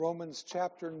Romans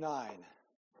chapter 9.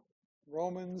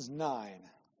 Romans 9.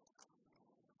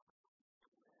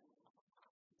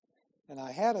 And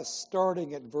I had us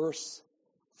starting at verse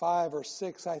 5 or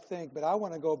 6, I think, but I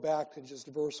want to go back to just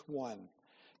verse 1,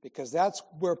 because that's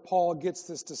where Paul gets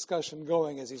this discussion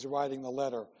going as he's writing the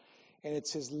letter. And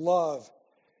it's his love,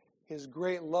 his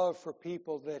great love for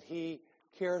people that he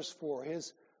cares for,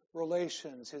 his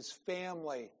relations, his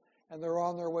family, and they're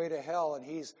on their way to hell, and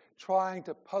he's trying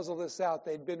to puzzle this out.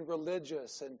 They'd been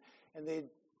religious, and they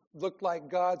looked like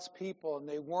God's people, and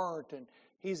they weren't. And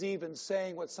he's even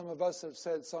saying what some of us have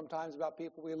said sometimes about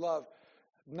people we love,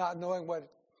 not knowing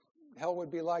what hell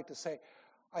would be like, to say,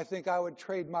 I think I would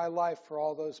trade my life for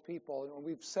all those people. And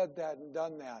we've said that and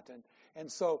done that.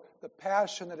 And so the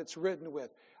passion that it's written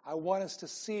with, I want us to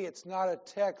see it's not a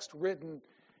text written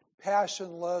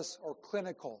passionless or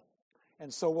clinical.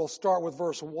 And so we'll start with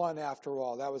verse 1 after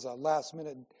all. That was a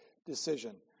last-minute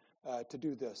decision to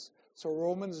do this. So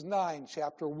Romans 9,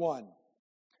 chapter 1,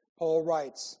 Paul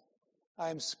writes, I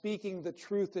am speaking the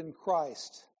truth in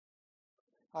Christ.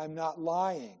 I am not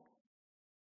lying.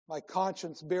 My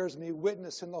conscience bears me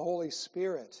witness in the Holy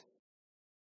Spirit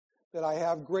that I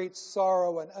have great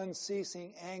sorrow and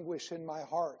unceasing anguish in my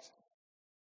heart.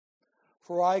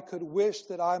 For I could wish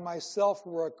that I myself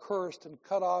were accursed and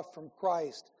cut off from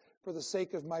Christ for the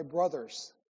sake of my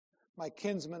brothers, my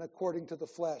kinsmen according to the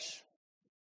flesh.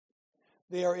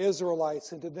 They are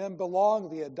Israelites, and to them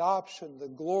belong the adoption, the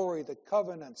glory, the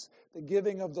covenants, the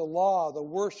giving of the law, the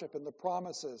worship, and the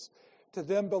promises. To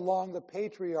them belong the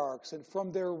patriarchs, and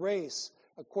from their race,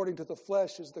 according to the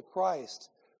flesh, is the Christ,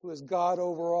 who is God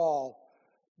over all,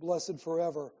 blessed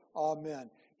forever. Amen.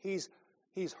 He's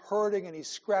hurting and he's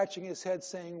scratching his head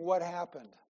saying, what happened?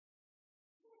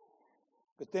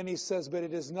 But then he says, but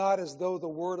it is not as though the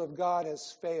word of God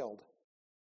has failed.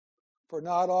 For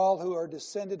not all who are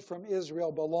descended from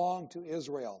Israel belong to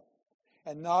Israel,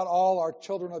 and not all are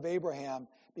children of Abraham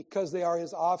because they are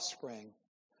his offspring.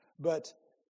 But,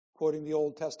 quoting the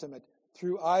Old Testament,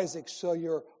 through Isaac shall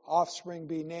your offspring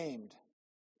be named.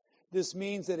 This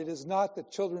means that it is not the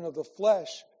children of the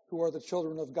flesh who are the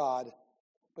children of God,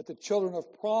 but the children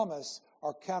of promise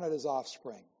are counted as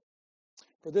offspring.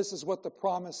 For this is what the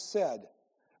promise said,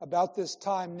 about this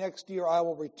time next year I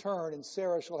will return, and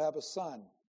Sarah shall have a son.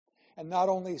 And not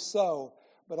only so,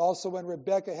 but also when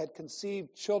Rebekah had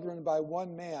conceived children by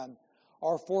one man,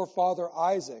 our forefather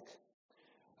Isaac,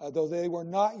 though they were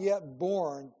not yet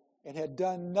born and had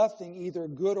done nothing either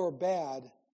good or bad,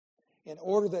 in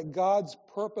order that God's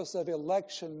purpose of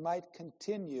election might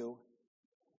continue,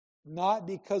 not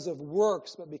because of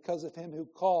works, but because of him who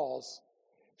calls,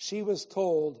 she was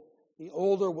told, the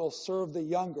older will serve the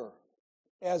younger.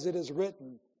 As it is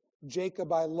written,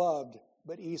 Jacob I loved,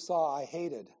 but Esau I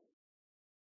hated.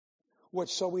 What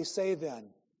shall we say then?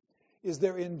 Is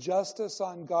there injustice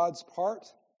on God's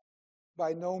part?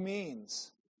 By no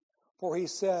means. For he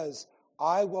says,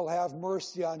 I will have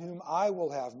mercy on whom I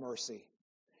will have mercy,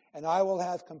 and I will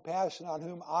have compassion on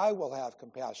whom I will have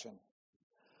compassion.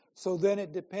 So then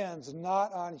it depends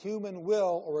not on human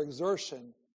will or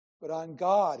exertion, but on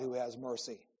God who has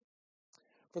mercy.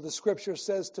 For the scripture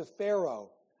says to Pharaoh,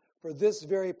 for this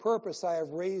very purpose I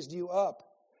have raised you up,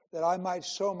 that I might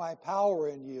show my power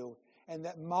in you, and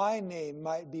that my name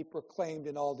might be proclaimed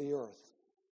in all the earth.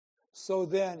 So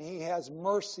then he has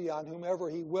mercy on whomever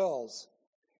he wills,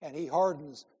 and he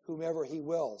hardens whomever he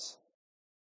wills.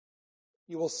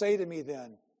 You will say to me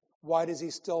then, why does he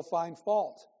still find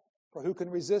fault? For who can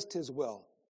resist his will?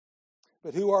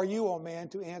 But who are you, O man,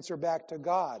 to answer back to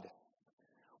God?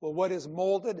 Will what is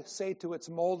molded say to its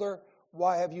molder,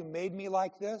 why have you made me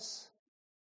like this?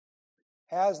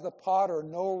 Has the potter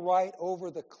no right over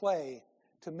the clay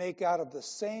to make out of the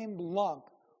same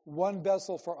lump one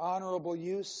vessel for honorable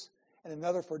use and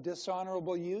another for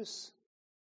dishonorable use?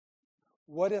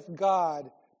 What if God,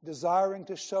 desiring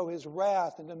to show his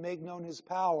wrath and to make known his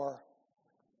power,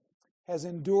 has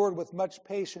endured with much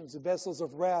patience vessels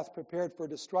of wrath prepared for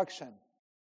destruction,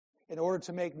 in order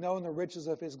to make known the riches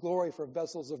of his glory for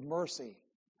vessels of mercy,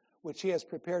 which he has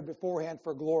prepared beforehand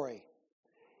for glory,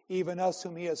 even us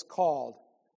whom he has called,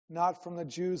 not from the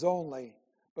Jews only,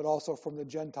 but also from the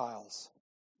Gentiles.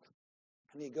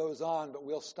 And he goes on, but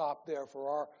we'll stop there for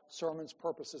our sermon's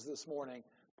purposes this morning.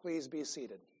 Please be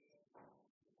seated.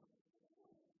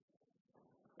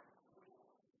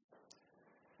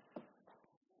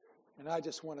 And I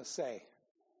just want to say,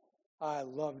 I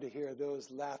love to hear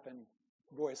those laughing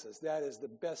voices. That is the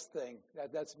best thing.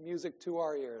 That's music to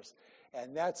our ears.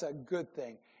 And that's a good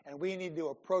thing. And we need to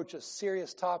approach a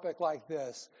serious topic like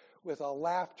this with a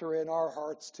laughter in our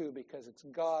hearts too, because it's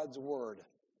God's word.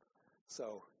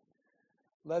 So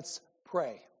Let's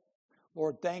pray.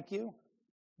 Lord, thank you.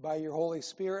 By your Holy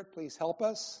Spirit, please help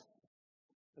us.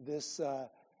 These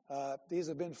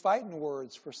have been fighting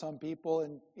words for some people,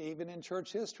 and even in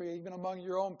church history, even among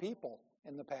your own people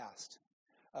in the past.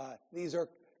 These are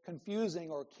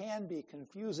confusing or can be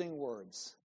confusing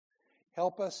words.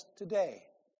 Help us today.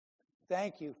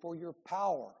 Thank you for your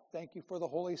power. Thank you for the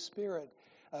Holy Spirit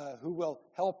who will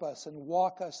help us and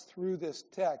walk us through this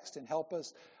text and help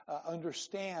us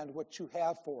understand what you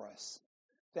have for us.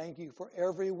 Thank you for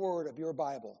every word of your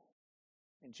Bible.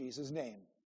 In Jesus' name,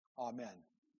 amen.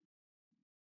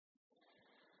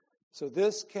 So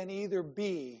this can either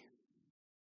be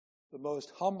the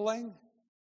most humbling,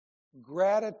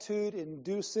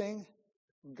 gratitude-inducing,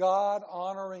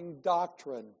 God-honoring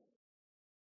doctrine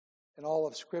in all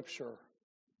of Scripture,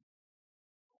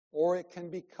 or it can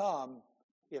become,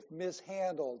 if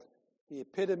mishandled, the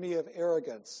epitome of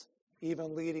arrogance,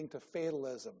 even leading to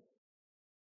fatalism.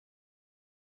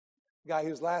 A guy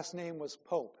whose last name was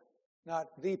Pope,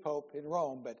 not the Pope in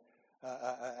Rome, but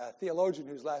a theologian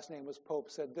whose last name was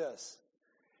Pope said this.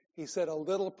 He said, "A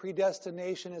little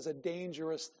predestination is a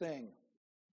dangerous thing.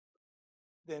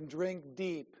 Then drink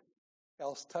deep,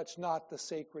 else touch not the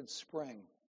sacred spring."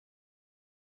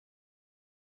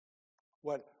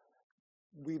 What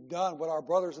we've done, what our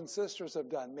brothers and sisters have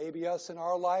done, maybe us in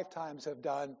our lifetimes have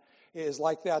done, is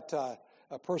like that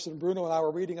a person Bruno and I were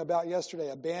reading about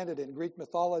yesterday, a bandit in Greek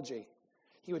mythology.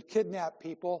 He would kidnap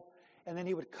people, and then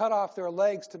he would cut off their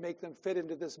legs to make them fit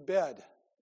into this bed.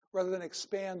 Rather than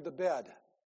expand the bed,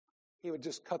 he would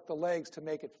just cut the legs to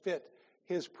make it fit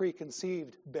his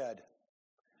preconceived bed.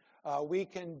 We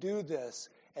can do this,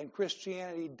 and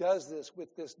Christianity does this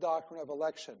with this doctrine of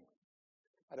election.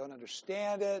 I don't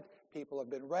understand it. People have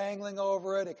been wrangling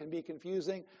over it. It can be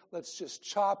confusing. Let's just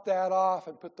chop that off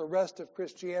and put the rest of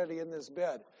Christianity in this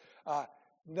bed.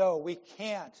 No, we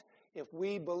can't. If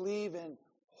we believe in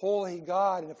holy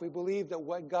God, and if we believe that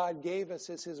what God gave us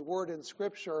is His Word in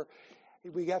Scripture,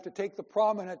 we have to take the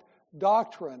prominent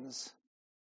doctrines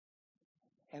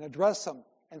and address them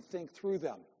and think through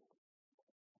them.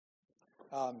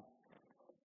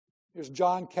 There's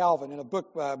John Calvin in a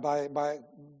book by a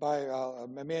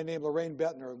man named Loraine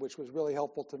Bettner, which was really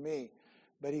helpful to me.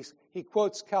 But he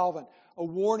quotes Calvin, a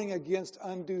warning against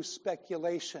undue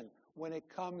speculation when it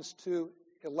comes to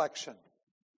election.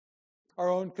 Our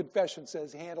own confession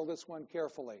says, handle this one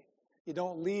carefully. You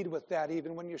don't lead with that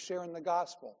even when you're sharing the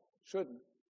gospel. Shouldn't.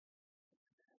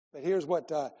 But here's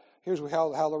how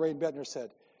Loraine Bettner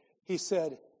said. He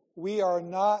said, we are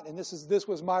not, and this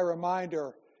was my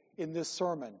reminder in this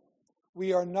sermon,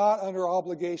 we are not under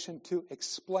obligation to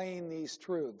explain these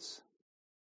truths.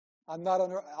 I'm not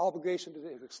under obligation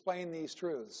to explain these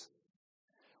truths.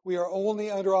 We are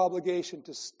only under obligation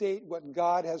to state what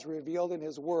God has revealed in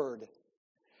His Word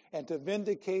and to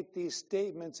vindicate these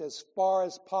statements as far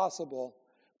as possible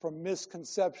from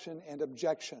misconception and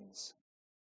objections.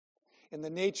 In the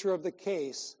nature of the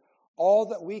case, all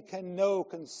that we can know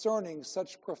concerning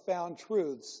such profound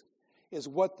truths is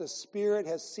what the Spirit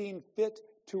has seen fit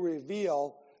to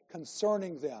reveal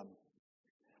concerning them,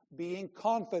 being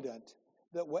confident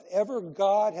that whatever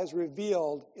God has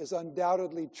revealed is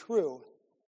undoubtedly true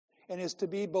and is to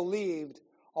be believed,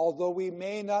 although we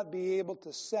may not be able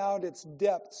to sound its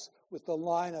depths with the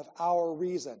line of our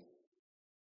reason.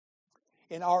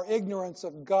 In our ignorance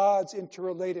of God's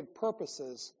interrelated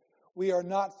purposes, we are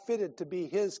not fitted to be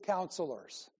His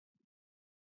counselors.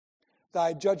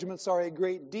 Thy judgments are a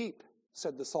great deep,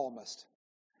 said the psalmist.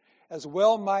 As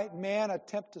well might man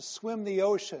attempt to swim the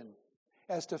ocean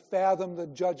as to fathom the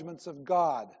judgments of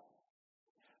God.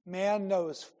 Man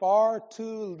knows far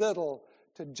too little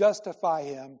to justify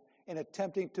him in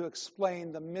attempting to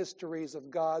explain the mysteries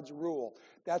of God's rule.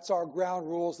 That's our ground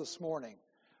rules this morning.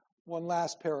 One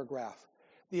last paragraph.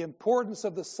 The importance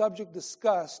of the subject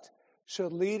discussed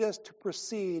should lead us to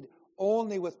proceed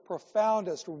only with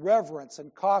profoundest reverence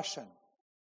and caution.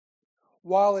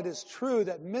 While it is true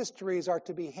that mysteries are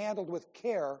to be handled with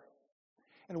care,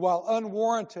 and while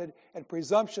unwarranted and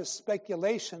presumptuous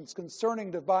speculations concerning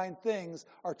divine things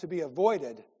are to be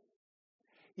avoided,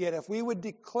 yet if we would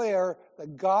declare the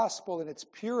gospel in its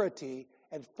purity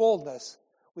and fullness,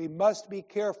 we must be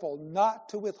careful not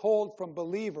to withhold from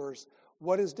believers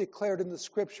what is declared in the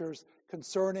Scriptures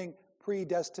concerning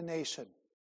predestination.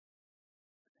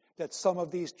 That some of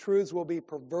these truths will be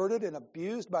perverted and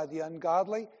abused by the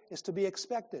ungodly is to be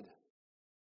expected.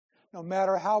 No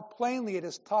matter how plainly it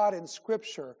is taught in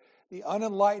Scripture, the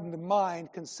unenlightened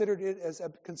mind considers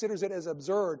it as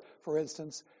absurd, for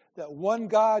instance, that one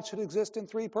God should exist in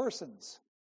three persons,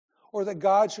 or that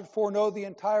God should foreknow the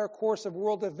entire course of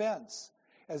world events,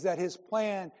 as that his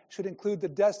plan should include the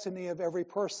destiny of every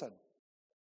person.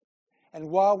 And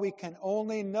while we can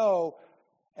only know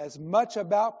as much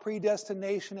about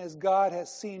predestination as God has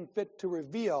seen fit to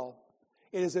reveal,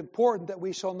 it is important that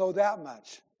we shall know that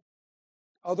much.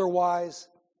 Otherwise,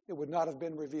 it would not have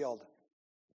been revealed.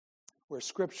 Where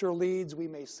Scripture leads, we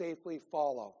may safely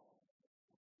follow.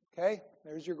 Okay?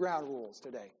 There's your ground rules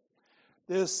today.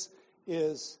 This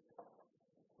is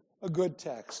a good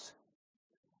text.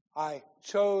 I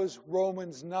chose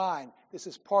Romans 9. This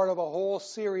is part of a whole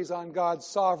series on God's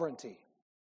sovereignty.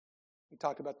 We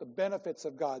talked about the benefits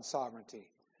of God's sovereignty.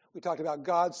 We talked about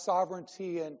God's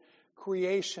sovereignty in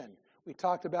creation. We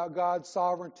talked about God's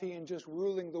sovereignty in just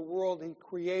ruling the world He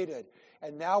created.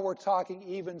 And now we're talking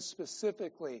even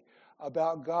specifically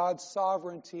about God's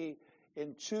sovereignty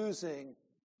in choosing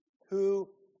who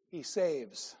He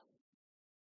saves.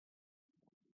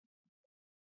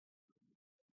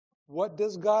 What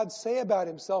does God say about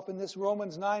Himself in this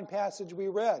Romans 9 passage we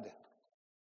read?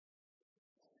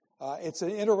 It's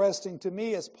interesting to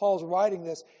me as Paul's writing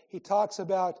this. He talks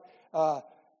about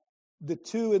the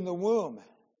two in the womb.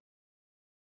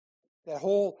 That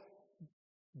whole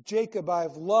Jacob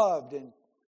I've loved and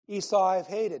Esau I've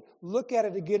hated. Look at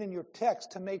it again in your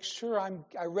text to make sure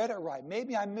I read it right.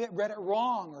 Maybe I read it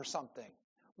wrong or something.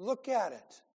 Look at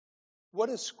it. What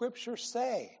does Scripture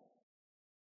say?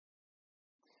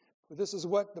 For this is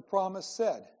what the promise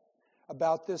said.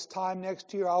 About this time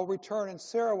next year I'll return and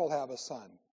Sarah will have a son.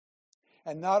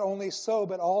 And not only so,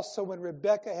 but also when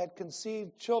Rebekah had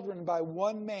conceived children by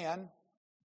one man,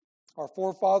 our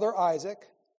forefather Isaac,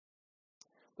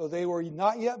 though they were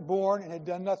not yet born and had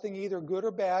done nothing either good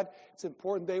or bad, it's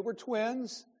important they were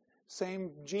twins,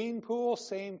 same gene pool,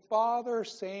 same father,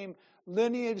 same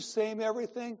lineage, same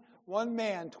everything. One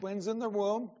man, twins in the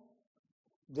womb.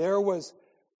 There was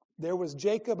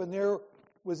Jacob and there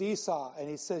was Esau. And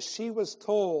he says, she was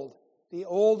told, the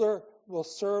older will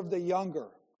serve the younger.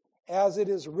 As it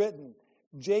is written,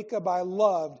 Jacob I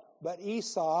loved, but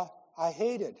Esau I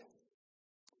hated.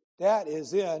 That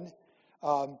is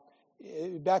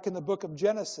back in the book of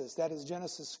Genesis. That is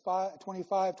Genesis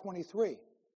 25:23.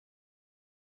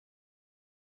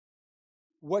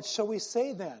 What shall we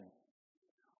say then?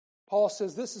 Paul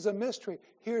says this is a mystery.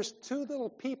 Here's two little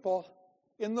people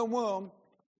in the womb.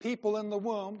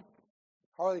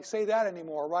 Hardly say that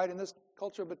anymore, right, in this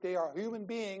culture, but they are human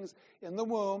beings in the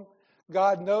womb.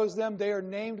 God knows them. They are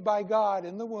named by God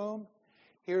in the womb.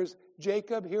 Here's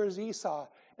Jacob, here's Esau.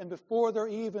 And before they're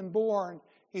even born,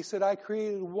 he said, I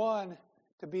created one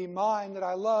to be mine that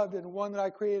I loved and one that I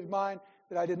created mine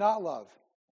that I did not love.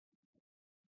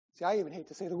 See, I even hate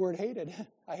to say the word hated.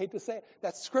 I hate to say it.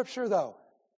 That's Scripture, though.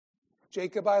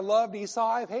 Jacob I loved, Esau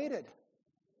I've hated.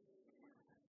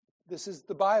 This is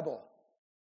the Bible.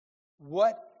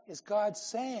 What is God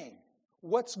saying?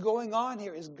 What's going on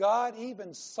here? Is God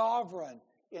even sovereign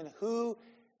in who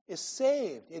is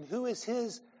saved, in who is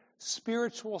His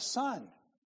spiritual son?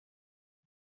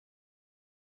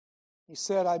 He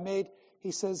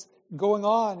says, going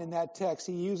on in that text,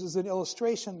 he uses an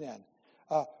illustration then.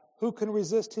 Who can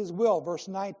resist His will? Verse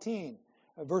 19.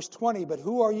 Verse 20, but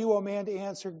who are you, O man, to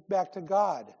answer back to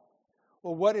God?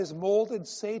 Well, what is molded,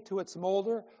 say to its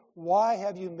molder, why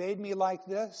have you made me like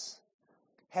this?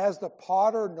 Has the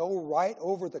potter no right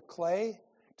over the clay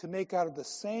to make out of the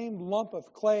same lump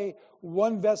of clay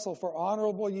one vessel for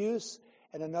honorable use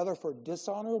and another for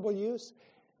dishonorable use?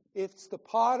 It's the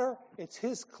potter, it's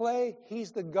his clay,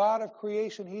 he's the God of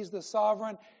creation, he's the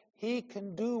sovereign. He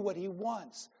can do what he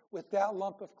wants with that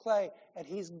lump of clay, and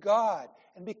he's God.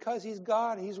 And because he's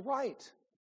God, he's right.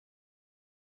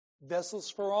 Vessels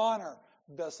for honor,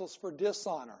 vessels for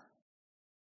dishonor.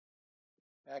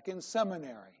 Back in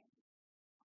seminary,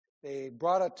 they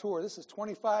brought a tour. This is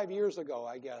 25 years ago,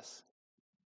 I guess.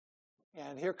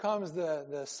 And here comes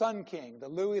the Sun King, the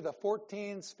Louis the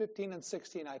 14s, 15 and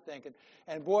 16, I think.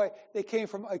 And boy, they came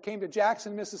to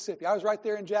Jackson, Mississippi. I was right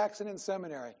there in Jackson in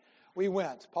seminary. We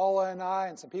went, Paula and I,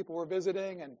 and some people were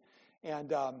visiting. And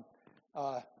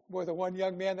boy, the one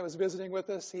young man that was visiting with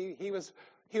us, he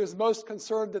was most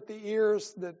concerned that the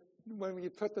ears that when we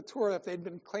took the tour, if they'd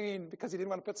been clean, because he didn't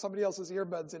want to put somebody else's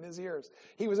earbuds in his ears.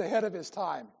 He was ahead of his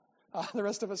time. The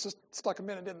rest of us just stuck them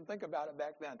in and didn't think about it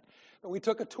back then. But we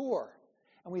took a tour,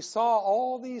 and we saw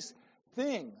all these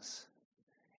things.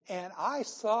 And I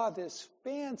saw this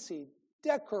fancy,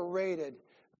 decorated,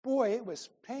 boy, it was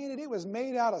painted, it was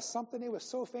made out of something, it was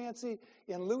so fancy,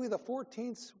 in Louis the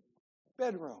 14th's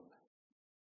bedroom.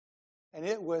 And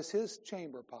it was his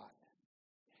chamber pot.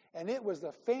 And it was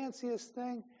the fanciest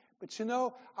thing. But you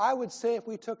know, I would say if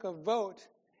we took a vote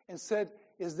and said,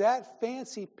 is that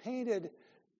fancy painted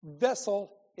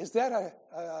vessel is that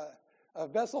a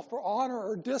vessel for honor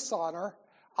or dishonor?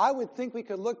 I would think we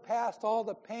could look past all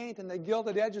the paint and the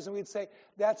gilded edges and we'd say,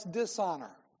 that's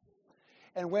dishonor.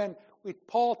 And when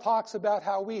Paul talks about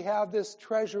how we have this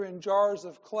treasure in jars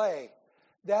of clay,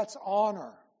 that's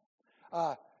honor.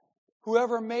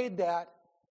 Whoever made that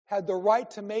had the right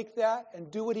to make that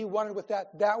and do what he wanted with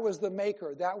that. That was the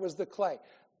maker. That was the clay.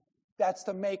 That's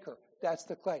the maker. That's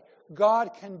the clay.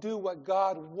 God can do what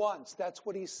God wants. That's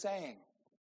what he's saying.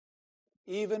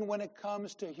 Even when it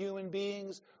comes to human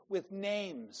beings with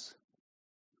names,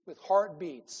 with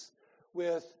heartbeats,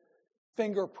 with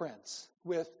fingerprints,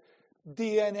 with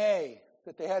DNA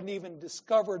that they hadn't even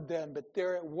discovered then, but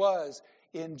there it was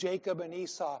in Jacob and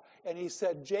Esau. And he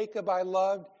said, Jacob I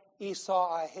loved,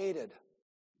 Esau I hated.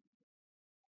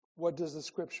 What does the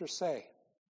scripture say?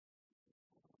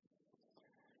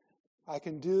 I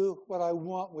can do what I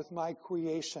want with my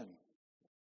creation.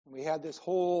 We had this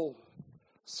whole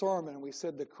sermon, and we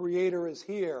said the Creator is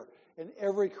here, and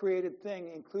every created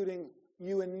thing, including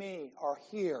you and me, are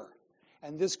here.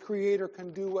 And this Creator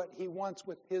can do what he wants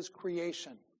with his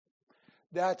creation.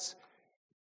 That's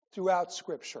throughout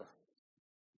Scripture.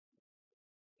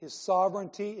 His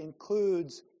sovereignty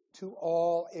includes to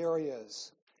all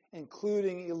areas,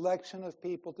 including election of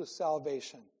people to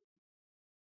salvation.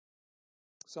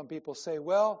 Some people say,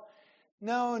 well,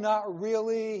 no, not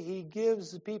really. He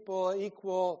gives people an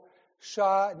equal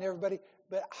shot and everybody.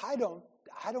 But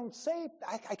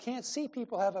I can't see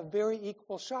people have a very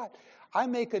equal shot. I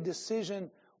make a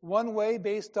decision one way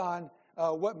based on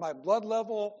what my blood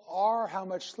level are, how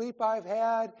much sleep I've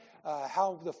had,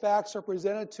 how the facts are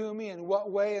presented to me, in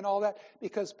what way and all that.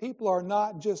 Because people are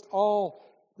not just all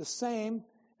the same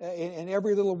in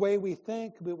every little way we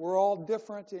think, but we're all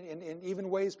different in even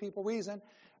ways people reason.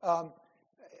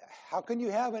 How can you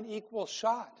have an equal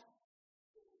shot?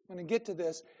 I'm going to get to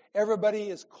this. Everybody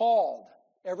is called.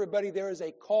 There is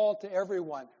a call to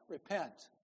everyone. Repent.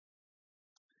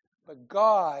 But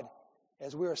God,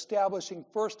 as we're establishing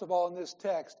first of all in this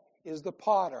text, is the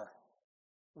potter.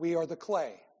 We are the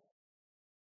clay.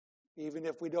 Even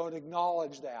if we don't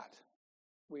acknowledge that,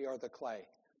 we are the clay.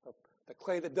 The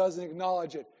clay that doesn't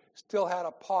acknowledge it still had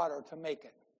a potter to make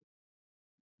it.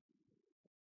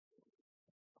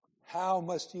 How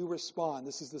must you respond?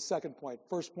 This is the second point.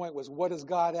 First point was, what does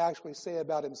God actually say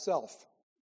about himself?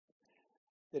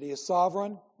 That he is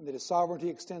sovereign and that his sovereignty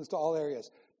extends to all areas.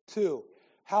 2,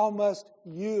 how must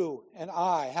you and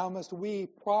how must we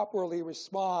properly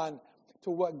respond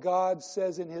to what God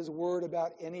says in his word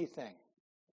about anything?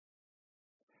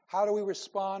 How do we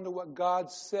respond to what God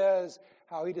says,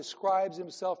 how he describes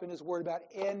himself in his word about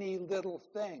any little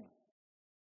thing?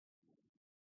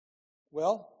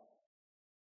 Well,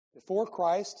 before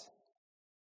Christ,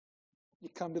 you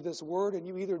come to this word and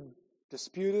you either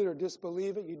dispute it or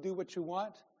disbelieve it. You do what you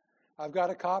want. I've got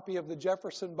a copy of the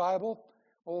Jefferson Bible.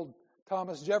 Old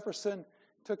Thomas Jefferson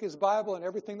took his Bible and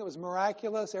everything that was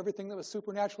miraculous, everything that was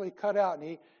supernaturally cut out. And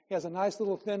he has a nice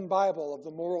little thin Bible of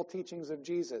the moral teachings of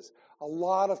Jesus. A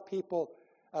lot of people,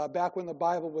 back when the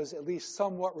Bible was at least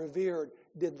somewhat revered,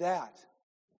 did that.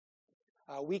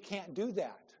 We can't do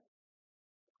that.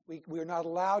 We're not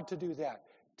allowed to do that.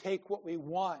 Take what we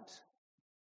want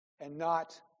and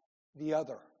not the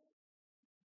other.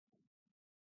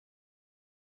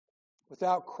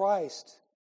 Without Christ,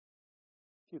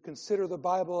 if you consider the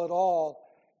Bible at all,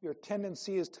 your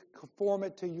tendency is to conform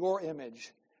it to your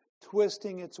image,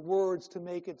 twisting its words to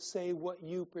make it say what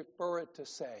you prefer it to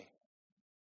say.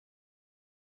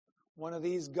 One of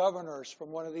these governors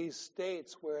from one of these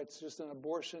states where it's just an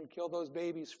abortion, kill those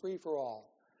babies free for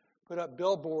all, put up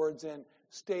billboards in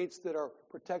states that are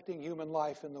protecting human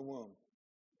life in the womb.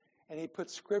 And he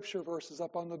put scripture verses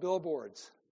up on the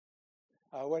billboards.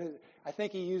 I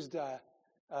think he used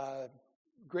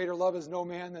greater love is no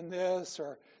man than this,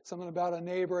 or something about a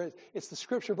neighbor. It's the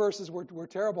scripture verses were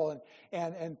terrible.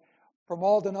 And from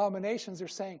all denominations, they're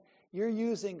saying, you're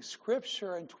using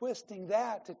scripture and twisting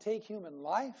that to take human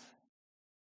life?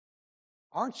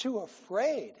 Aren't you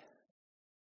afraid?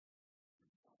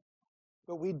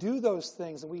 But we do those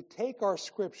things, and we take our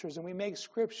scriptures, and we make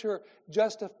scripture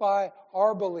justify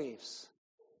our beliefs.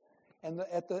 And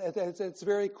at its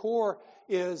very core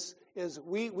is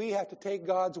we have to take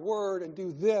God's word and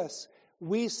do this.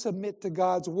 We submit to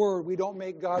God's word. We don't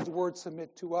make God's word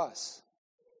submit to us.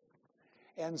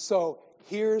 And so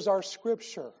here's our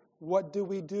scripture. What do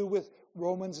we do with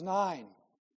Romans 9?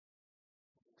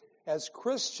 As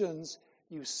Christians,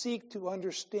 you seek to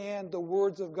understand the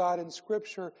words of God in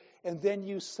Scripture, and then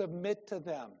you submit to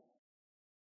them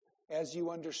as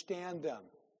you understand them.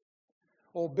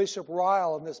 Old Bishop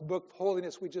Ryle, in this book,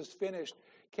 Holiness, we just finished,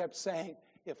 kept saying,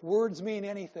 If words mean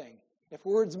anything, and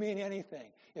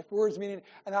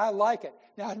I like it.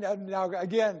 Now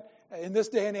again, in this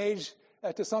day and age,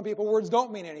 to some people, words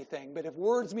don't mean anything. But if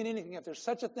words mean anything, if there's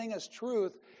such a thing as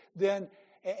truth, then,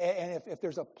 and if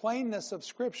there's a plainness of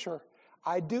Scripture,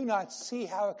 I do not see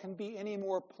how it can be any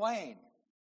more plain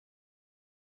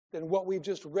than what we've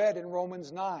just read in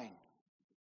Romans 9.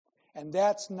 And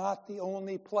that's not the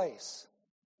only place.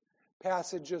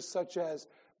 Passages such as,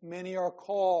 many are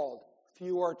called,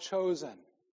 few are chosen.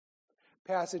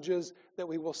 Passages that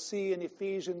we will see in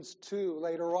Ephesians 2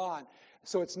 later on.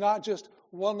 So it's not just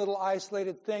one little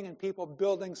isolated thing and people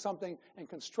building something and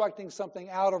constructing something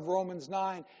out of Romans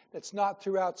 9 that's not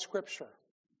throughout Scripture.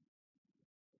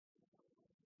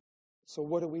 So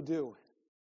what do we do?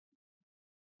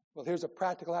 Well, here's a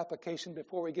practical application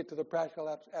before we get to the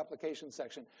practical application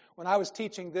section. When I was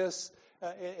teaching this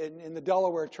in the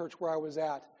Delaware church where I was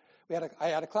at, I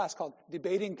had a class called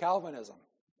Debating Calvinism.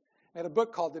 I had a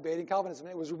book called Debating Calvinism.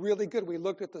 It was really good. We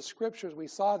looked at the Scriptures. We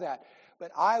saw that.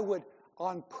 But I would,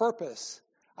 on purpose,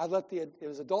 it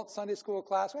was adult Sunday school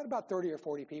class. We had about 30 or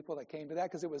 40 people that came to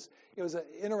that because it was an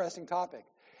interesting topic.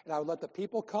 And I would let the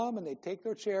people come and they'd take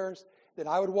their chairs. Then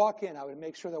I would walk in. I would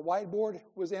make sure the whiteboard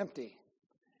was empty.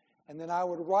 And then I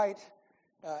would write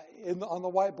on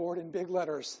the whiteboard in big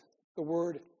letters the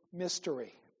word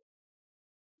mystery.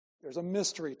 There's a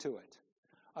mystery to it.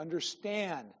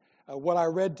 Understand what I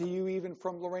read to you even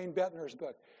from Lorraine Bettner's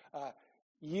book.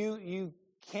 You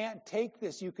can't take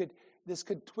this. This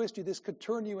could twist you. This could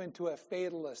turn you into a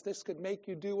fatalist. This could make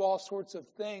you do all sorts of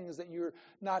things that you're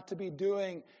not to be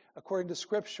doing according to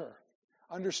Scripture.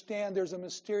 Understand there's a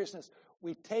mysteriousness.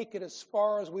 We take it as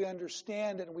far as we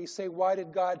understand it, and we say, why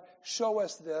did God show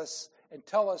us this and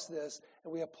tell us this?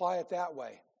 And we apply it that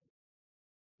way.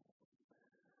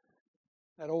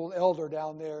 That old elder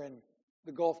down there in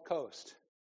the Gulf Coast,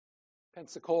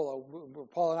 Pensacola, where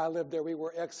Paul and I lived there, we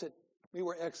were exit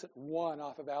 1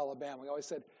 off of Alabama. We always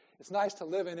said, it's nice to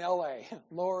live in L.A.,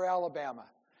 Lower Alabama.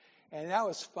 And that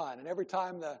was fun. And every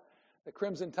time the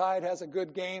Crimson Tide has a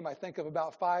good game, I think of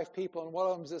about 5 people, and one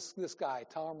of them's this guy,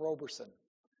 Tom Roberson.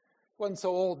 He wasn't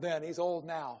so old then. He's old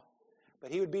now.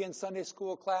 But he would be in Sunday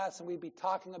school class, and we'd be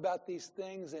talking about these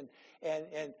things, and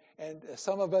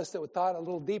some of us that thought a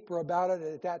little deeper about it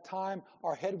at that time,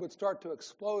 our head would start to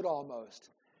explode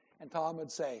almost. And Tom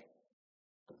would say,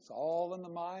 it's all in the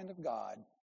mind of God.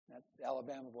 That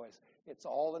Alabama voice. It's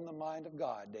all in the mind of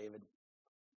God, David.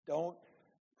 Don't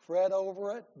fret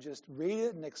over it. Just read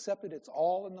it and accept it. It's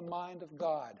all in the mind of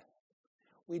God.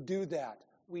 We do that.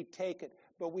 We take it.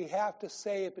 But we have to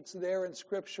say, if it's there in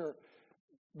Scripture,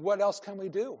 what else can we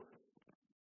do?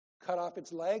 Cut off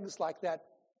its legs like that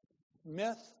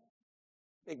myth?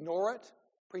 Ignore it?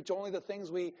 Preach only the things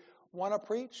we want to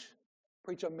preach?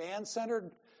 Preach a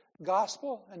man-centered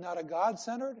gospel and not a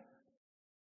God-centered?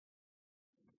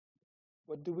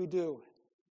 What do we do?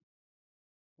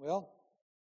 Well,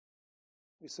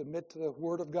 we submit to the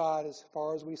Word of God as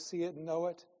far as we see it and know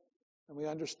it, and we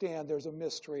understand there's a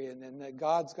mystery and that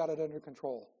God's got it under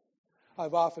control.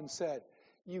 I've often said,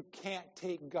 you can't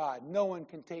take God. No one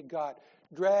can take God.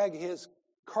 Drag his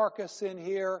carcass in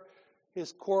here,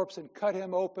 his corpse, and cut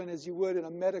him open as you would in a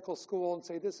medical school and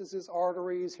say, this is his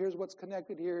arteries, here's what's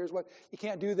connected here, here's what. You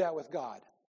can't do that with God.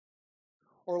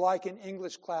 Or like in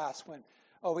English class when,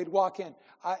 he'd walk in.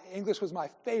 English was my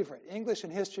favorite. English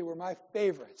and history were my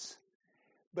favorites.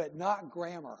 But not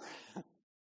grammar.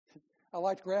 I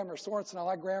liked grammar Sorensen, I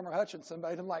liked grammar Hutchinson, but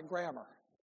I didn't like grammar.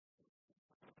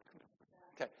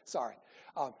 Okay, sorry.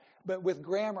 But with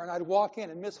grammar, and I'd walk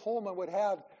in, and Miss Holman would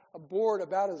have a board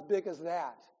about as big as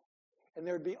that. And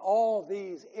there'd be all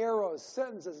these arrows,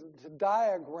 sentences to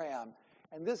diagram.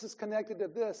 And this is connected to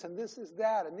this, and this is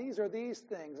that, and these are these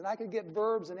things. And I could get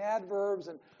verbs and adverbs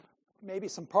and maybe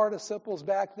some participles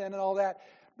back then and all that.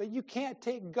 But you can't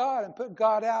take God and put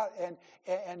God out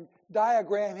and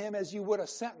diagram him as you would a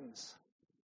sentence.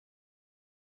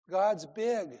 God's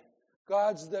big.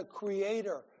 God's the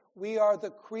creator. We are the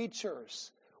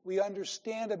creatures. We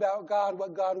understand about God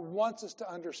what God wants us to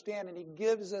understand, and he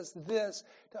gives us this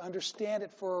to understand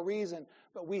it for a reason.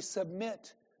 But we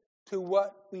submit to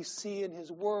what we see in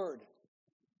his word.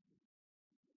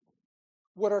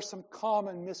 What are some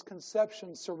common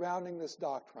misconceptions surrounding this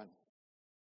doctrine?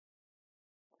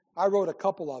 I wrote a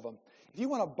couple of them. If you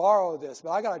want to borrow this,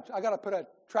 but I got to put a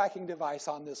tracking device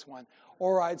on this one,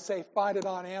 or I'd say find it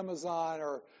on Amazon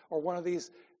or one of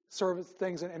these service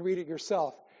things and read it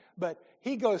yourself. But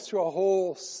he goes through a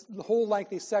whole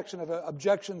lengthy section of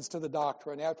objections to the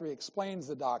doctrine after he explains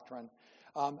the doctrine.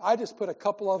 I just put a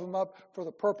couple of them up for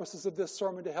the purposes of this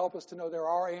sermon to help us to know there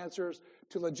are answers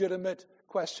to legitimate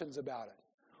questions about it.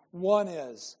 One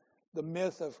is the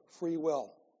myth of free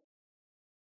will.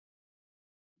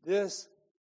 This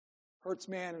hurts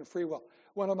man and free will.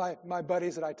 One of my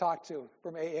buddies that I talked to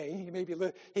from AA,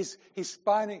 he's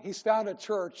found a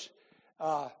church,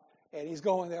 and he's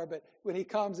going there. But when he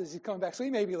comes, he's coming back. So he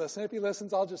may be listening. If he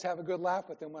listens, I'll just have a good laugh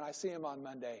with him when I see him on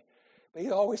Monday. But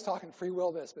he's always talking free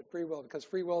will this, but free will because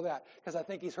free will that. Because I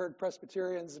think he's heard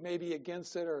Presbyterians maybe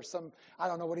against it or I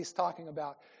don't know what he's talking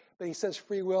about. But he says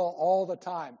free will all the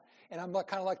time. And I'm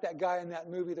kind of like that guy in that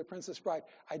movie, The Princess Bride.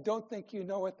 I don't think you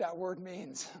know what that word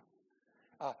means.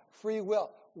 Free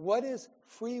will. What does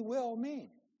free will mean?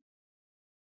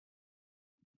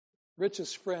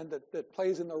 Rich's friend that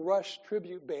plays in the Rush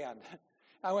tribute band.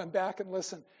 I went back and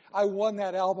listened. I won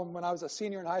that album when I was a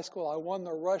senior in high school. I won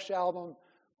the Rush album,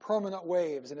 Permanent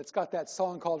Waves, and it's got that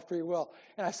song called Free Will.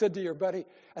 And I said to your buddy,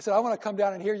 I want to come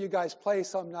down and hear you guys play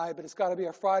some night, but it's got to be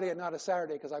a Friday and not a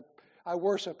Saturday because I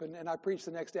worship and I preach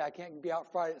the next day. I can't be out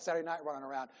Saturday night running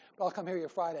around, but I'll come hear you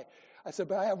Friday. I said,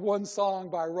 but I have one song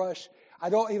by Rush.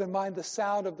 I don't even mind the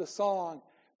sound of the song,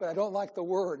 but I don't like the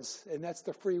words, and that's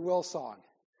the Free Will song.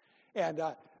 And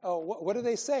what do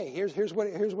they say? Here's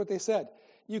what they said.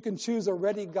 You can choose a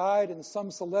ready guide and some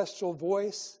celestial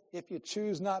voice. If you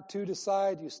choose not to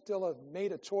decide, you still have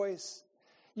made a choice.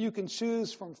 You can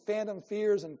choose from phantom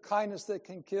fears and kindness that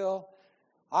can kill.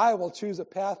 I will choose a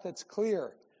path that's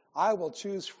clear. I will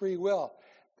choose free will.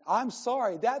 I'm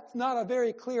sorry, that's not a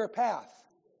very clear path.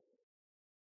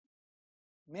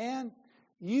 Man,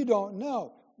 you don't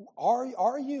know.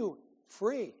 Are you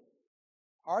free?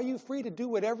 Are you free to do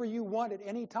whatever you want at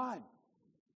any time?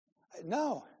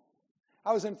 No.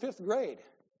 I was in 5th grade.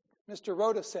 Mr.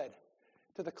 Rhoda said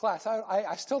to the class,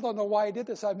 I still don't know why he did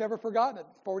this. I've never forgotten it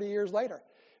 40 years later.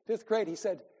 5th grade, he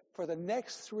said, for the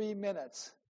next 3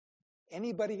 minutes,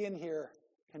 anybody in here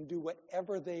can do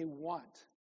whatever they want,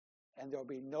 and there'll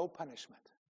be no punishment,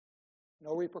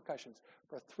 no repercussions.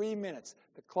 For 3 minutes,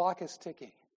 the clock is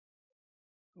ticking.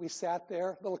 We sat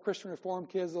there, little Christian Reformed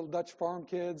kids, little Dutch farm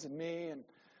kids, and me and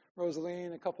Rosaline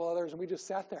and a couple others, and we just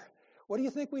sat there. What do you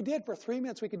think we did? For 3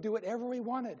 minutes, we could do whatever we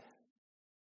wanted.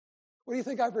 What do you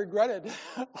think I've regretted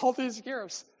all these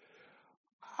years?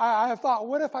 I have thought,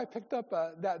 what if I picked up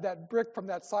that brick from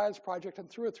that science project and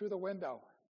threw it through the window?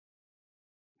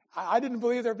 I didn't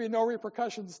believe there'd be no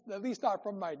repercussions, at least not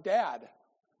from my dad.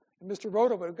 And Mr.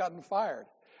 Rhoda would have gotten fired.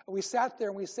 And we sat there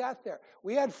and we sat there.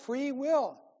 We had free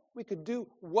will. We could do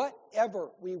whatever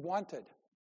we wanted.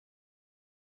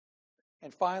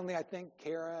 And finally, I think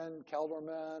Karen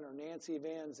Kelderman or Nancy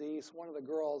Van Zees, one of the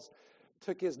girls,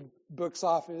 took his books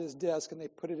off of his desk and they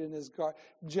put it in his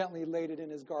gently laid it in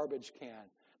his garbage can.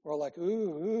 We're like,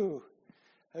 ooh,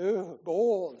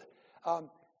 bold.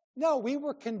 No, we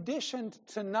were conditioned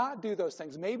to not do those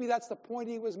things. Maybe that's the point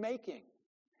he was making.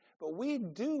 But we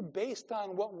do based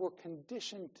on what we're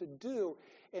conditioned to do.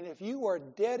 And if you are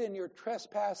dead in your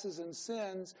trespasses and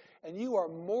sins, and you are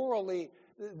morally,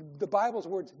 the Bible's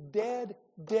words, dead,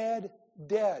 dead,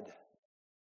 dead.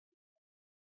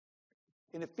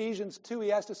 In Ephesians 2, he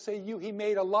has to say, he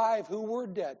made alive who were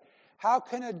dead. How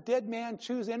can a dead man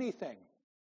choose anything?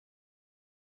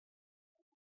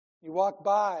 You walk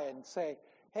by and say,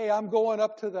 hey, I'm going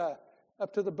up to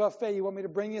the buffet. You want me to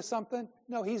bring you something?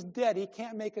 No, he's dead. He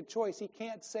can't make a choice. He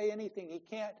can't say anything.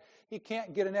 He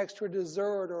can't get an extra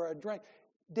dessert or a drink.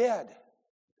 Dead.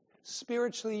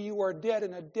 Spiritually, you are dead,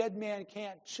 and a dead man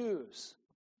can't choose.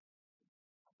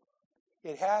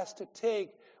 It has to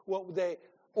take what the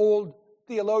old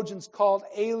theologians called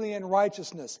alien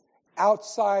righteousness,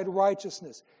 outside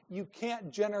righteousness. You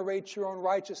can't generate your own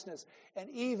righteousness. And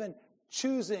even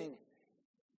choosing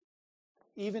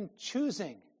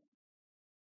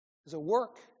is a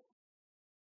work.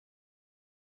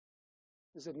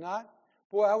 Is it not?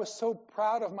 Boy, I was so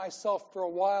proud of myself for a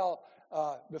while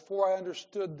before I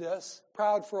understood this.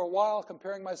 Proud for a while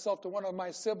comparing myself to one of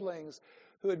my siblings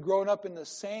who had grown up in the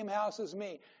same house as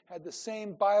me, had the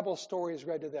same Bible stories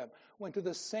read to them, went to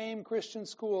the same Christian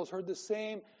schools, heard the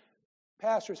same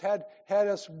pastors, had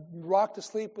us rocked to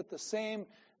sleep with the same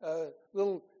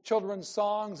little children's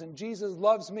songs and Jesus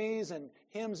Loves Me's and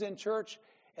hymns in church.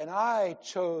 And I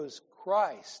chose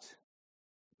Christ.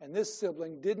 And this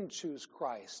sibling didn't choose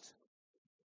Christ.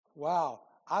 Wow,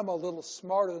 I'm a little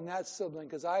smarter than that sibling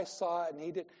because I saw it and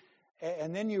he did.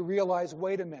 And then you realize,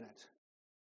 wait a minute.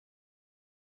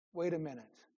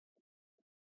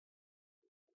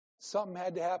 Something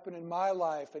had to happen in my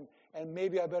life, and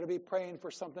maybe I better be praying for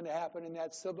something to happen in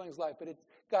that sibling's life. But it's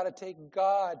got to take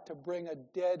God to bring a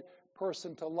dead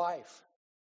person to life.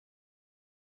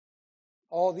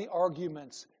 All the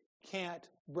arguments can't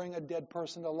bring a dead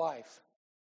person to life.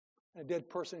 And a dead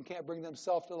person can't bring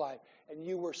themselves to life. And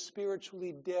you were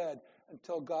spiritually dead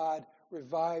until God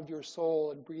revived your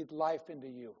soul and breathed life into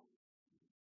you.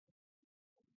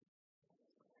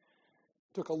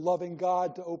 It took a loving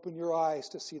God to open your eyes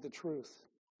to see the truth.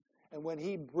 And when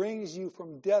He brings you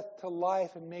from death to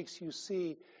life and makes you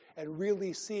see and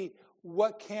really see,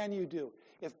 what can you do?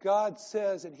 If God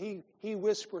says and He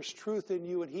whispers truth in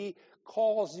you and He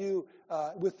calls you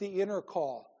with the inner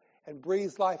call and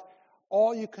breathes life,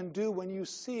 all you can do when you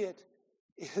see it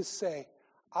is say,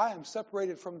 I am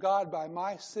separated from God by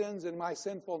my sins and my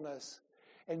sinfulness.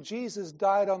 And Jesus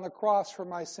died on the cross for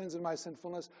my sins and my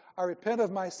sinfulness. I repent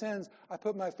of my sins. I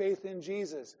put my faith in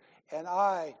Jesus. And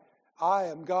I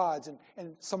am God's.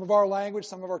 And some of our language,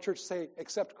 some of our churches say,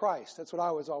 accept Christ. That's what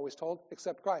I was always told,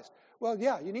 accept Christ. Well,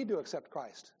 yeah, you need to accept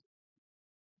Christ.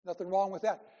 Nothing wrong with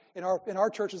that. In our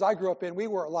churches I grew up in, we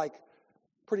were like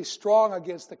pretty strong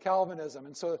against the Calvinism.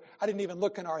 And so I didn't even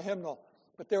look in our hymnal.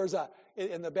 But there was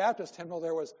in the Baptist hymnal,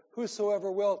 there was,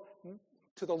 whosoever will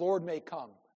to the Lord may come.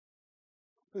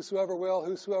 Whosoever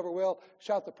will,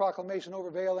 shout the proclamation over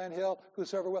vale and hill,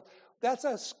 whosoever will. That's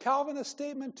a Calvinist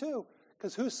statement too,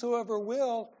 because whosoever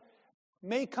will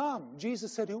may come.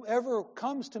 Jesus said, whoever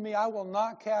comes to me, I will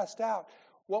not cast out.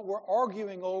 What we're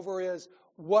arguing over is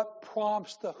what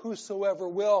prompts the whosoever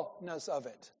willness of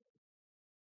it.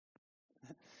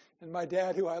 And my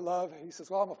dad, who I love, he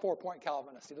says, well, I'm a 4-point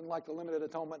Calvinist. He didn't like the limited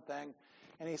atonement thing.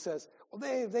 And he says, well,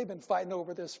 they've been fighting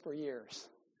over this for years.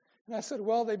 And I said,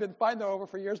 well, they've been fighting over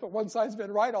for years, but one side's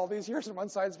been right all these years and one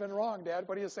side's been wrong, Dad.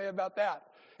 What do you say about that?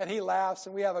 And he laughs,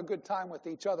 and we have a good time with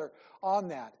each other on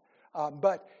that.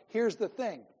 But here's the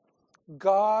thing.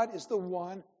 God is the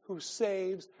one who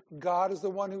saves. God is the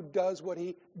one who does what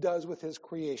He does with His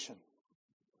creation.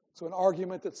 So an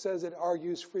argument that says it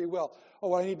argues free will.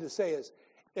 What I need to say is,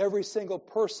 every single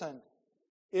person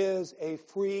is a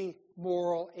free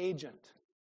moral agent.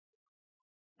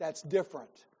 That's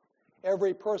different.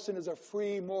 Every person is a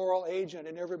free moral agent,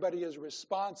 and everybody is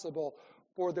responsible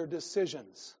for their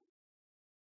decisions.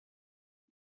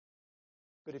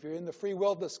 But if you're in the free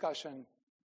will discussion,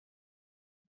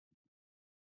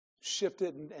 shift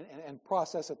it and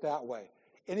process it that way.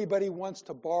 Anybody wants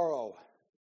to borrow?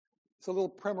 It's a little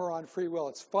primer on free will.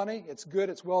 It's funny, it's good,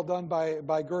 it's well done by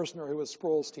Gerstner, who was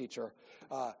Sproul's teacher.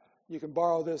 You can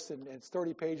borrow this, and it's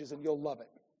 30 pages, and you'll love it,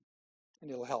 and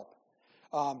it'll help.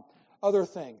 Other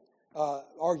thing,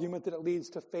 argument that it leads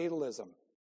to fatalism.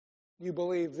 You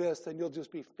believe this, then you'll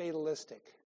just be fatalistic.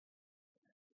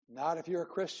 Not if you're a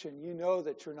Christian. You know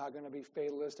that you're not going to be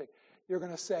fatalistic. You're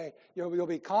going to say, you'll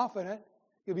be confident.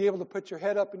 You'll be able to put your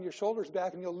head up and your shoulders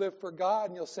back, and you'll live for God,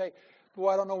 and you'll say, boy,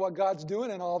 I don't know what God's doing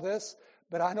in all this,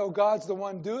 but I know God's the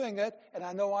one doing it, and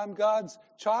I know I'm God's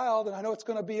child, and I know it's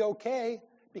going to be okay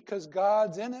because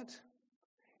God's in it.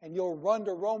 And you'll run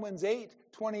to Romans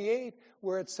 8:28,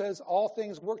 where it says, all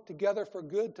things work together for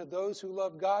good to those who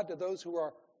love God, to those who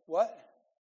are, what?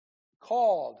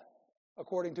 Called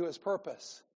according to His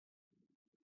purpose.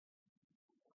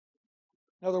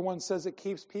 Another one says it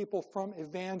keeps people from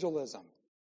evangelism.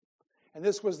 And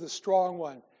this was the strong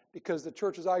one, because the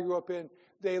churches I grew up in,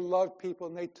 they loved people,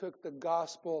 and they took the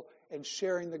gospel and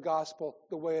sharing the gospel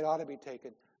the way it ought to be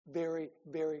taken very,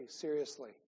 very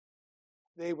seriously.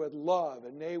 They would love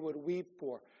and they would weep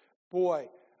for. Boy,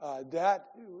 that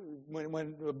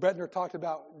when Bretner talked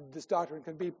about this doctrine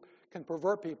can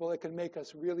pervert people, it can make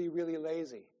us really, really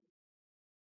lazy.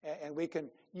 And we can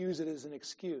use it as an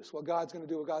excuse. Well, God's going to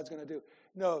do what God's going to do.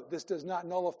 No, this does not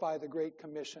nullify the Great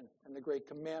Commission and the Great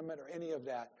Commandment or any of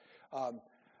that.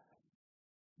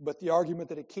 But the argument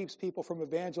that it keeps people from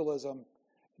evangelism,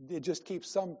 it just keeps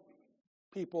some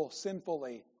people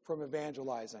sinfully from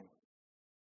evangelizing.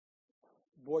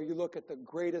 Boy, you look at the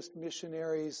greatest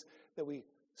missionaries that we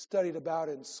studied about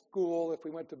in school, if we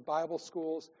went to Bible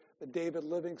schools, the David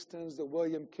Livingstons, the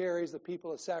William Careys, the people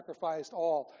that sacrificed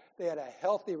all. They had a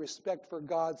healthy respect for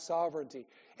God's sovereignty,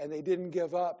 and they didn't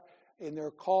give up in their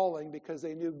calling because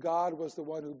they knew God was the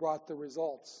one who brought the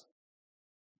results.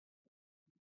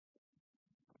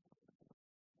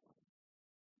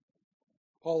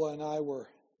 Paula and I were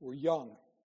young,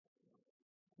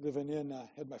 living in,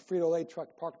 had my Frito-Lay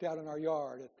truck parked out in our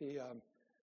yard at the,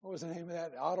 what was the name of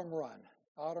that? Autumn Run.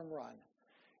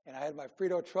 And I had my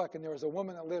Frito truck, and there was a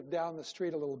woman that lived down the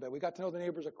street a little bit. We got to know the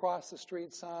neighbors across the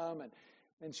street some, and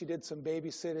then she did some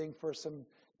babysitting for some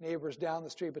neighbors down the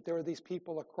street, but there were these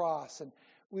people across, and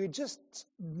we had just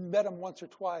met them once or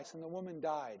twice, and the woman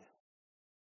died.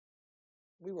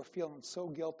 We were feeling so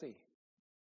guilty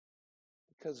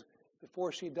because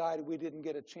before she died, we didn't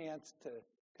get a chance to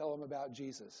tell them about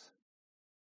Jesus.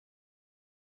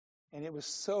 And it was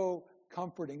so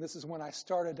comforting. This is when I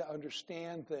started to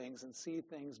understand things and see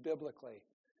things biblically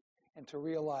and to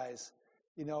realize,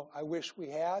 I wish we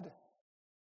had.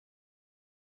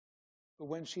 But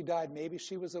when she died, maybe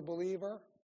she was a believer,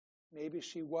 maybe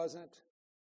she wasn't.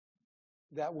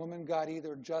 That woman got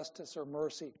either justice or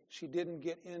mercy. She didn't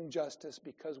get injustice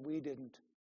because we didn't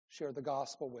share the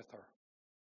gospel with her.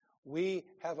 We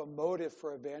have a motive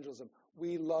for evangelism.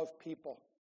 We love people.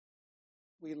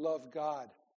 We love God.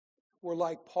 We're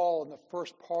like Paul in the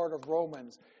first part of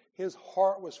Romans. His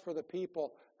heart was for the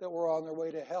people that were on their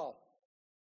way to hell.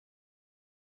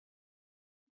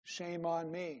 Shame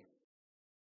on me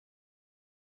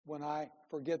when I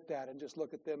forget that and just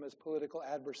look at them as political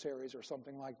adversaries or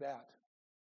something like that,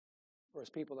 or as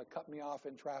people that cut me off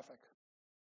in traffic.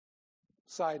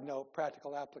 Side note,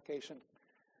 practical application.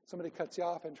 Somebody cuts you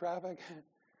off in traffic,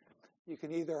 you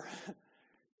can either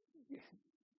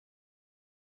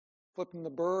flip them the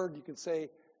bird, you can say,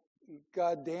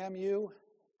 God damn you,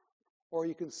 or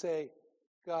you can say,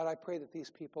 God, I pray that these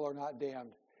people are not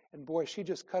damned. And boy, she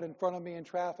just cut in front of me in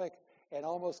traffic and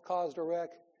almost caused a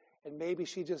wreck. And maybe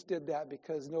she just did that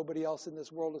because nobody else in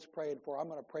this world is praying for her. I'm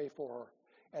going to pray for her.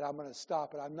 And I'm going to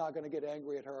stop it. I'm not going to get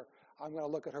angry at her. I'm going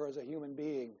to look at her as a human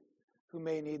being who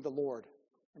may need the Lord.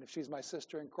 And if she's my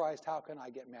sister in Christ, how can I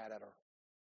get mad at her?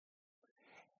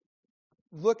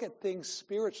 Look at things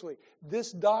spiritually.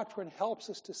 This doctrine helps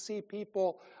us to see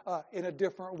people in a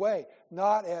different way,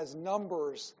 not as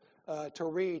numbers to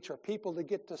reach or people to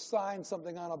get to sign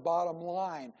something on a bottom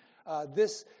line.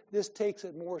 This takes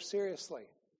it more seriously.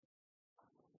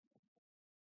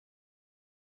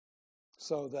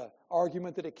 So the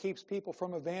argument that it keeps people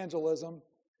from evangelism,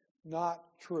 not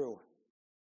true.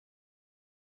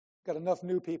 Got enough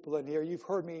new people in here. You've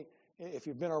heard me, if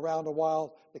you've been around a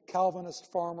while, the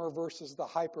Calvinist farmer versus the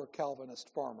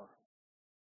hyper-Calvinist farmer.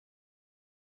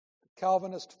 The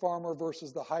Calvinist farmer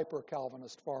versus the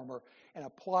hyper-Calvinist farmer, and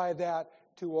apply that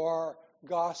to our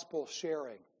gospel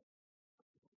sharing.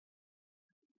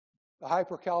 The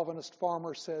hyper-Calvinist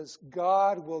farmer says,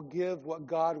 God will give what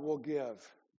God will give.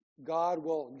 God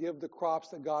will give the crops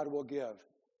that God will give.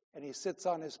 And he sits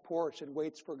on his porch and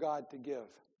waits for God to give.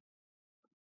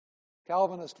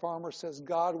 Calvinist farmer says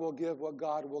God will give what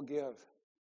God will give.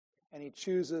 And he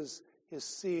chooses his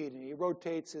seed, and he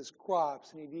rotates his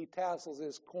crops, and he detassels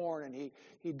his corn, and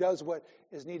he does what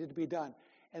is needed to be done.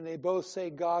 And they both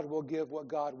say God will give what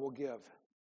God will give.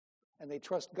 And they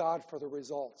trust God for the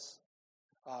results.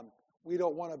 We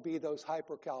don't want to be those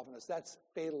hyper-Calvinists. That's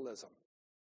fatalism.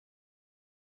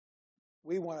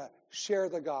 We want to share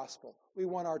the gospel. We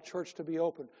want our church to be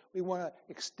open. We want to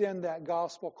extend that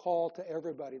gospel call to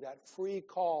everybody, that free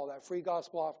call, that free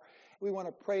gospel offer. We want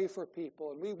to pray for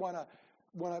people, and we want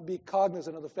to be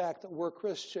cognizant of the fact that we're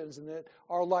Christians and that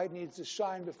our light needs to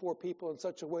shine before people in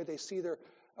such a way they see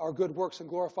our good works and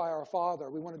glorify our Father.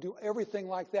 We want to do everything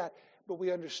like that, but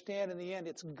we understand in the end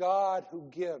it's God who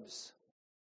gives.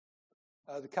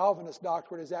 The Calvinist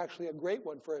doctrine is actually a great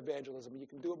one for evangelism. You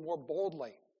can do it more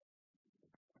boldly,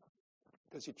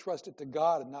 because you trust it to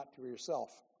God and not to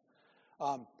yourself.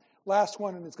 Last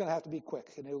one, and it's going to have to be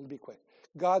quick, and it will be quick.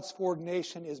 God's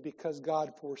foreordination is because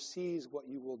God foresees what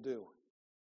you will do.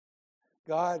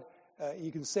 God,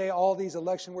 you can say all these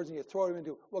election words and you throw them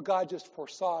into, well, God just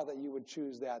foresaw that you would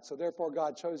choose that. So therefore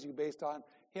God chose you based on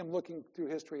him looking through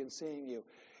history and seeing you.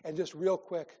 And just real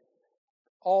quick,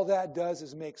 all that does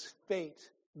is makes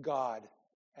fate God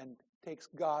and takes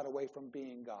God away from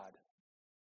being God.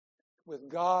 With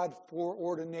God,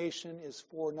 foreordination is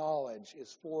foreknowledge.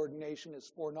 Foreordination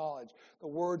is foreknowledge. The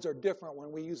words are different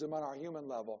when we use them on our human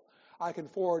level. I can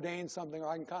foreordain something, or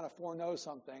I can kind of foreknow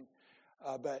something.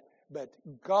 But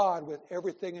God, with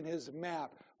everything in his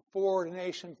map,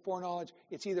 foreordination, foreknowledge,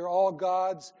 it's either all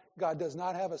God's. God does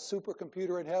not have a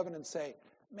supercomputer in heaven and say,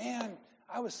 man,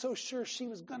 I was so sure she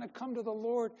was going to come to the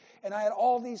Lord, and I had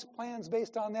all these plans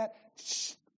based on that.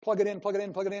 Plug it in,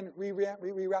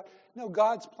 reroute. No,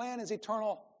 God's plan is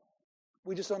eternal.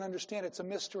 We just don't understand. It's a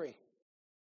mystery.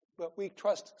 But we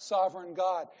trust sovereign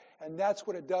God, and that's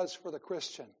what it does for the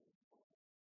Christian.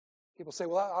 People say,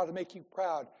 well, that ought to make you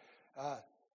proud.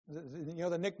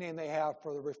 The nickname they have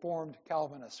for the Reformed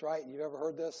Calvinists, right? You've ever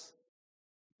heard this?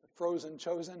 The frozen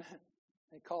chosen.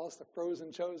 They call us the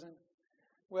frozen chosen.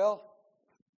 Well,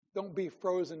 don't be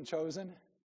frozen chosen.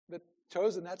 But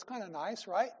chosen, that's kind of nice,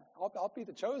 right? I'll be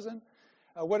the chosen.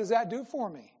 What does that do for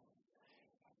me?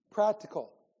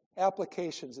 Practical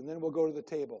applications, and then we'll go to the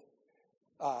table.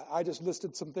 I just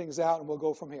listed some things out, and we'll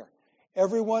go from here.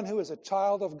 Everyone who is a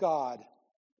child of God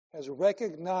has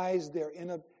recognized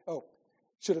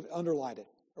should have underlined it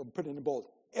or put it in bold.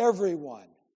 Everyone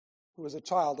who is a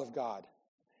child of God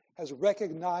has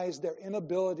recognized their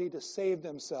inability to save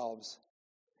themselves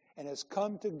and has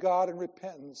come to God in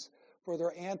repentance for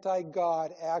their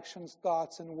anti-God actions,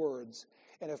 thoughts, and words,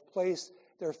 and have placed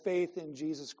their faith in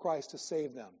Jesus Christ to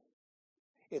save them.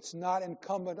 It's not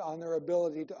incumbent on their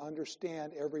ability to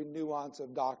understand every nuance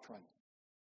of doctrine.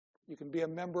 You can be a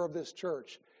member of this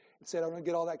church and say, I don't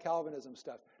get all that Calvinism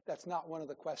stuff. That's not one of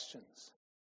the questions.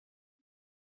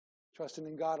 Trusting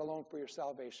in God alone for your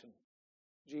salvation.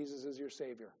 Jesus is your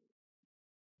Savior.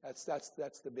 That's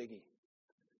the biggie.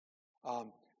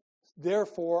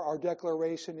 Therefore, our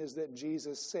declaration is that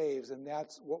Jesus saves, and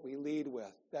that's what we lead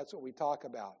with. That's what we talk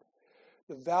about.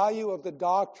 The value of the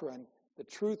doctrine, the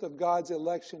truth of God's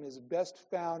election, is best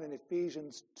found in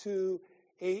Ephesians 2,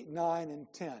 8, 9, and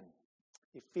 10.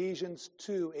 Ephesians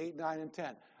 2, 8, 9, and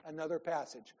 10. Another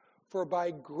passage. For by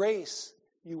grace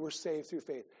you were saved through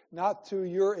faith. Not through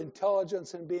your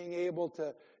intelligence and being able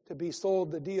to be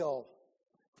sold the deal.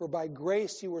 For by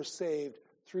grace you were saved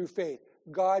through faith.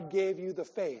 God gave you the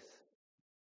faith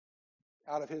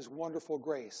out of His wonderful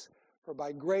grace. For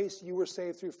by grace you were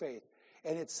saved through faith.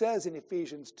 And it says in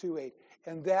Ephesians 2:8,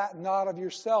 and that not of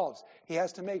yourselves. He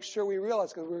has to make sure we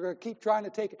realize, because we're going to keep trying to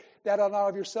take it, that not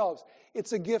of yourselves.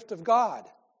 It's a gift of God.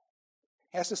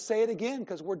 He has to say it again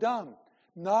because we're dumb.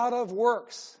 Not of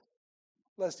works,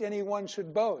 lest anyone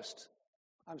should boast.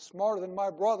 I'm smarter than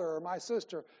my brother or my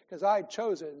sister because I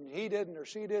chose it and he didn't or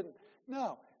she didn't.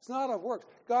 No, it's not of works.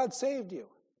 God saved you.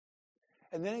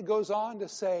 And then it goes on to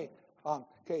say,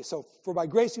 so for by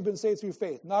grace you've been saved through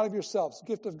faith, not of yourselves,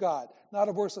 gift of God, not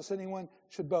of works lest anyone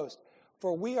should boast.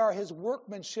 For we are His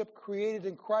workmanship created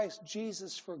in Christ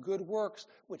Jesus for good works,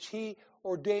 which He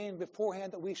ordained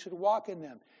beforehand that we should walk in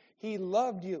them. He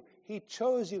loved you. He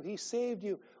chose you. He saved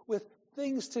you with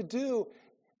things to do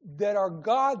that are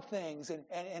God things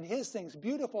and His things,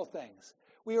 beautiful things.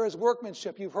 We are His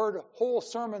workmanship. You've heard whole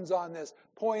sermons on this.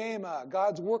 Poema,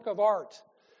 God's work of art.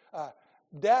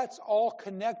 That's all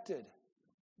connected.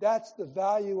 That's the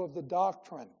value of the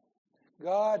doctrine.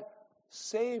 God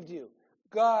saved you.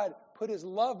 God put His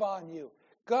love on you.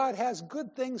 God has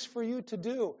good things for you to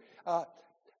do.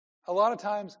 A lot of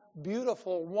times,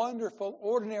 beautiful, wonderful,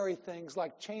 ordinary things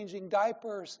like changing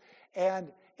diapers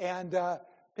and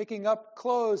picking up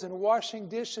clothes and washing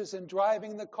dishes and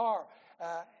driving the car.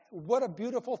 What a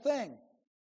beautiful thing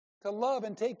to love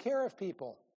and take care of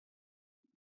people.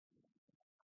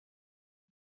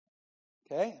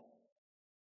 Okay?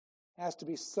 Has to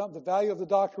be the value of the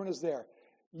doctrine is there.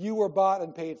 You were bought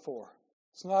and paid for.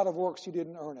 It's not of works, you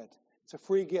didn't earn it. It's a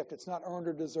free gift. It's not earned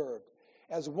or deserved.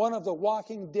 As one of the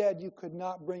walking dead, you could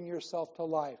not bring yourself to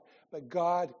life, but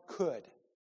God could.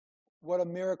 What a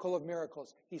miracle of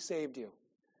miracles. He saved you.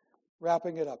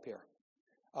 Wrapping it up here.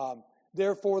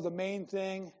 Therefore, the main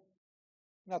thing,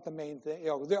 not the main thing,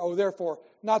 therefore,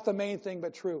 not the main thing,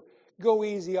 but true. Go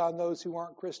easy on those who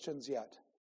aren't Christians yet.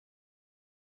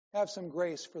 Have some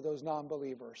grace for those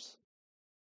non-believers.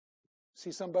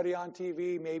 See somebody on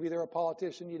TV, maybe they're a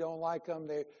politician, you don't like them,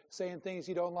 they're saying things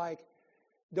you don't like.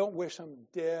 Don't wish them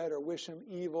dead or wish them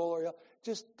evil. Or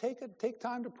just take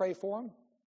time to pray for them.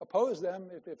 Oppose them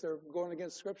if they're going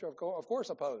against Scripture. Of course,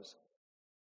 oppose.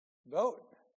 Vote.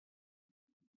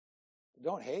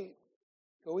 Don't hate.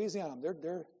 Go easy on them.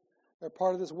 They're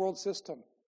part of this world system.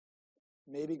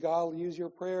 Maybe God will use your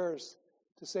prayers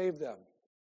to save them.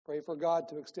 Pray for God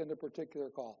to extend a particular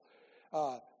call.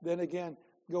 Then again,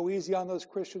 go easy on those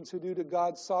Christians who, due to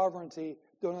God's sovereignty,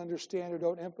 don't understand or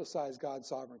don't emphasize God's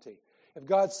sovereignty. If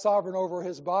God's sovereign over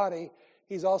His body,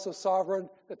 He's also sovereign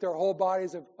that there are whole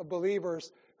bodies of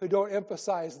believers who don't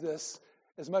emphasize this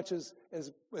as much as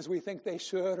we think they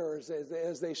should or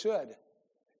as they should.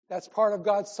 That's part of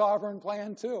God's sovereign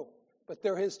plan too. But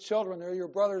they're His children. They're your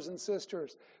brothers and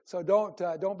sisters. So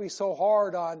don't be so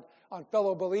hard on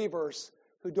fellow believers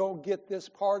who don't get this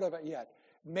part of it yet.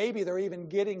 Maybe they're even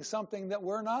getting something that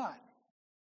we're not.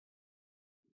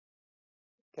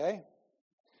 Okay?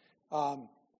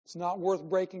 It's not worth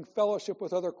breaking fellowship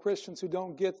with other Christians who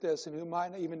don't get this and who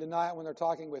might even deny it when they're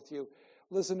talking with you.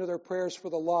 Listen to their prayers for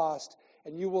the lost,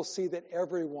 and you will see that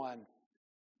everyone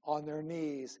on their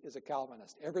knees is a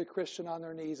Calvinist. Every Christian on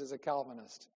their knees is a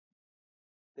Calvinist.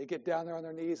 They get down there on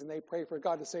their knees and they pray for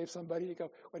God to save somebody. You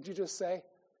go, what did you just say?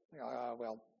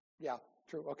 Well, yeah,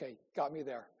 true. Okay, got me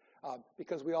there.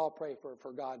 Because we all pray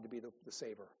for God to be the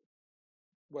saver,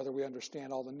 whether we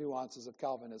understand all the nuances of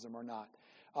Calvinism or not.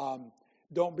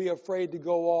 Don't be afraid to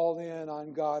go all in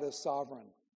on God as sovereign.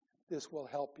 This will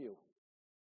help you.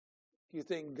 If you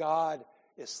think God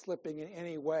is slipping in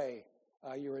any way,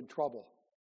 you're in trouble.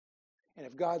 And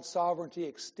if God's sovereignty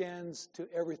extends to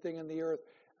everything in the earth,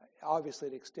 obviously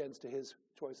it extends to His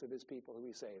choice of his people who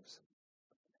he saves.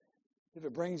 If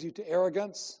it brings you to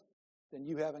arrogance, then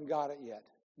you haven't got it yet.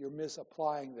 You're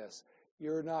misapplying this.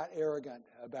 You're not arrogant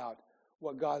about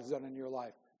what God's done in your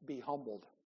life. Be humbled.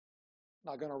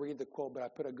 I'm not going to read the quote, but I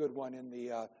put a good one in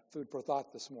the food for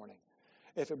thought this morning.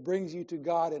 If it brings you to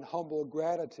God in humble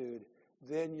gratitude,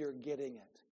 then you're getting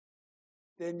it.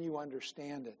 Then you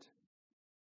understand it.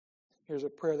 Here's a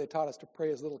prayer they taught us to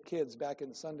pray as little kids back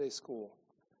in Sunday school.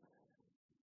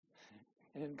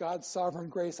 And in God's sovereign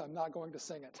grace, I'm not going to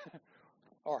sing it.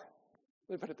 Or,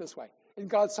 let me put it this way. In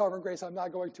God's sovereign grace, I'm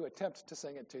not going to attempt to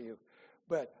sing it to you.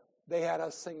 But they had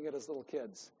us singing it as little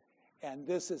kids. And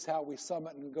this is how we sum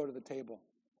it and go to the table.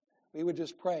 We would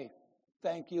just pray,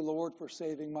 thank you, Lord, for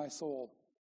saving my soul.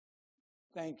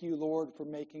 Thank you, Lord, for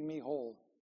making me whole.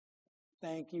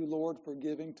 Thank you, Lord, for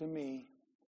giving to me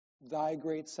thy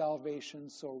great salvation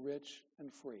so rich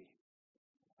and free.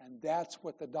 And that's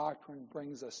what the doctrine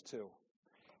brings us to.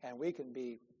 And we can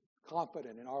be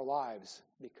confident in our lives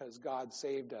because God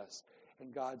saved us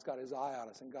and God's got his eye on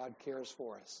us and God cares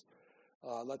for us.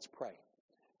 Let's pray.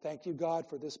 Thank you, God,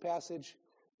 for this passage.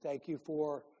 Thank you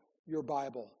for your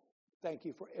Bible. Thank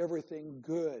you for everything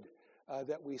good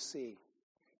that we see.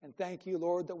 And thank you,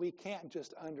 Lord, that we can't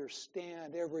just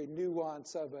understand every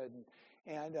nuance of it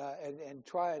and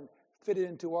try and fit it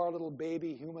into our little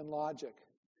baby human logic.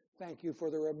 Thank you for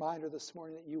the reminder this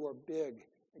morning that you are big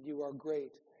and you are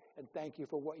great. And thank you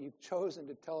for what you've chosen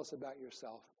to tell us about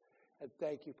yourself. And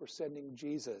thank you for sending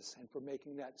Jesus and for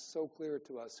making that so clear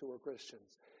to us who are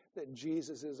Christians, that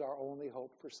Jesus is our only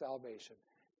hope for salvation.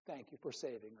 Thank you for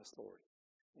saving us, Lord.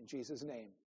 In Jesus' name,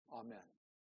 amen.